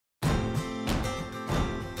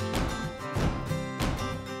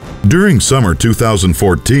During summer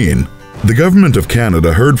 2014, the Government of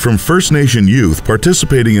Canada heard from First Nation youth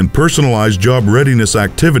participating in personalized job readiness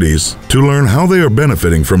activities to learn how they are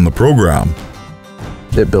benefiting from the program.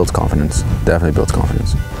 It builds confidence, definitely builds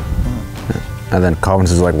confidence. And then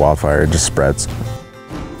confidence is like wildfire, it just spreads.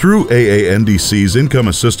 Through AANDC's Income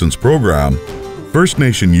Assistance Program, First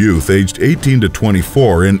Nation youth aged 18 to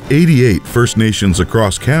 24 in 88 First Nations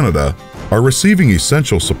across Canada are receiving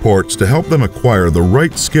essential supports to help them acquire the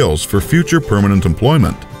right skills for future permanent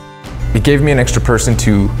employment. It gave me an extra person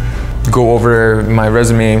to go over my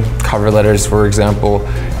resume, cover letters, for example,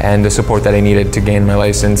 and the support that I needed to gain my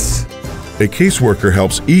license. A caseworker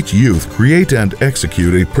helps each youth create and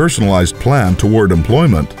execute a personalized plan toward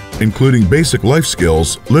employment, including basic life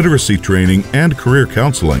skills, literacy training, and career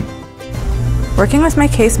counseling. Working with my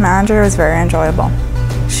case manager was very enjoyable.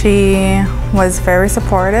 She was very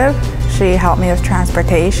supportive. She helped me with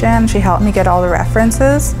transportation. She helped me get all the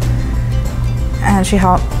references. And she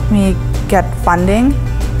helped me get funding.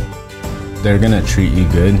 They're gonna treat you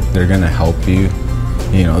good. They're gonna help you.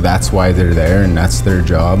 You know, that's why they're there, and that's their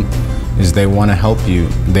job, is they want to help you.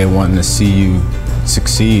 They want to see you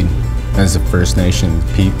succeed as a First Nation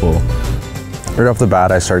people. Right off the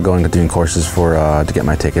bat, I started going to doing courses for to get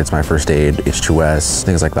my tickets, my first aid, H2S,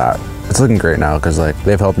 things like that. It's looking great now because like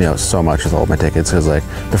they've helped me out so much with all my tickets. Because like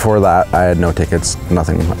before that, I had no tickets,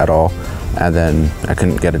 nothing at all, and then I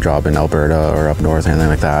couldn't get a job in Alberta or up north or anything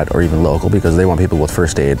like that, or even local, because they want people with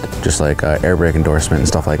first aid, just like air brake endorsement and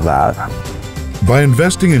stuff like that. By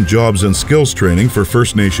investing in jobs and skills training for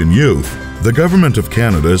First Nation youth, the Government of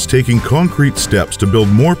Canada is taking concrete steps to build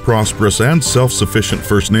more prosperous and self-sufficient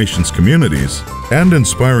First Nations communities and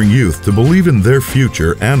inspiring youth to believe in their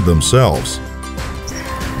future and themselves.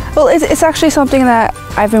 Well, it's actually something that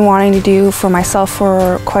I've been wanting to do for myself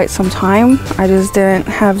for quite some time. I just didn't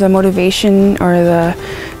have the motivation or the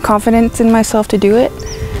confidence in myself to do it.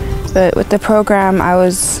 But with the program, I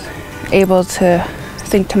was able to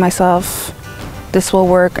think to myself, this will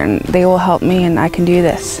work and they will help me and I can do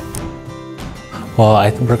this. Well, I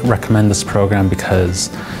recommend this program because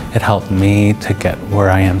it helped me to get where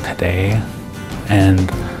I am today.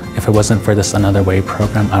 And if it wasn't for this Another Way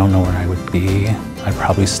program, I don't know where I would be. I'd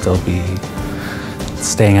probably still be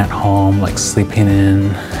staying at home, like sleeping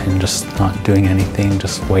in and just not doing anything,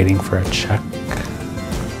 just waiting for a check.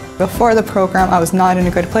 Before the program, I was not in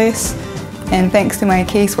a good place. And thanks to my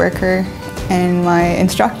caseworker and my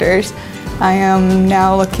instructors, I am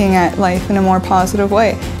now looking at life in a more positive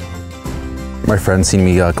way. My friends seen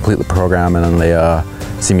me complete the program, and then they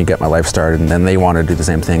see me get my life started, and then they want to do the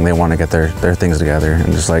same thing. They want to get their things together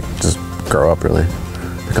and just grow up, really,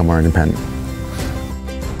 become more independent.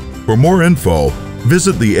 For more info,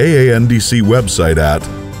 visit the AANDC website at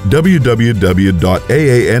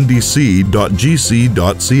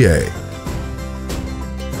www.aandc.gc.ca.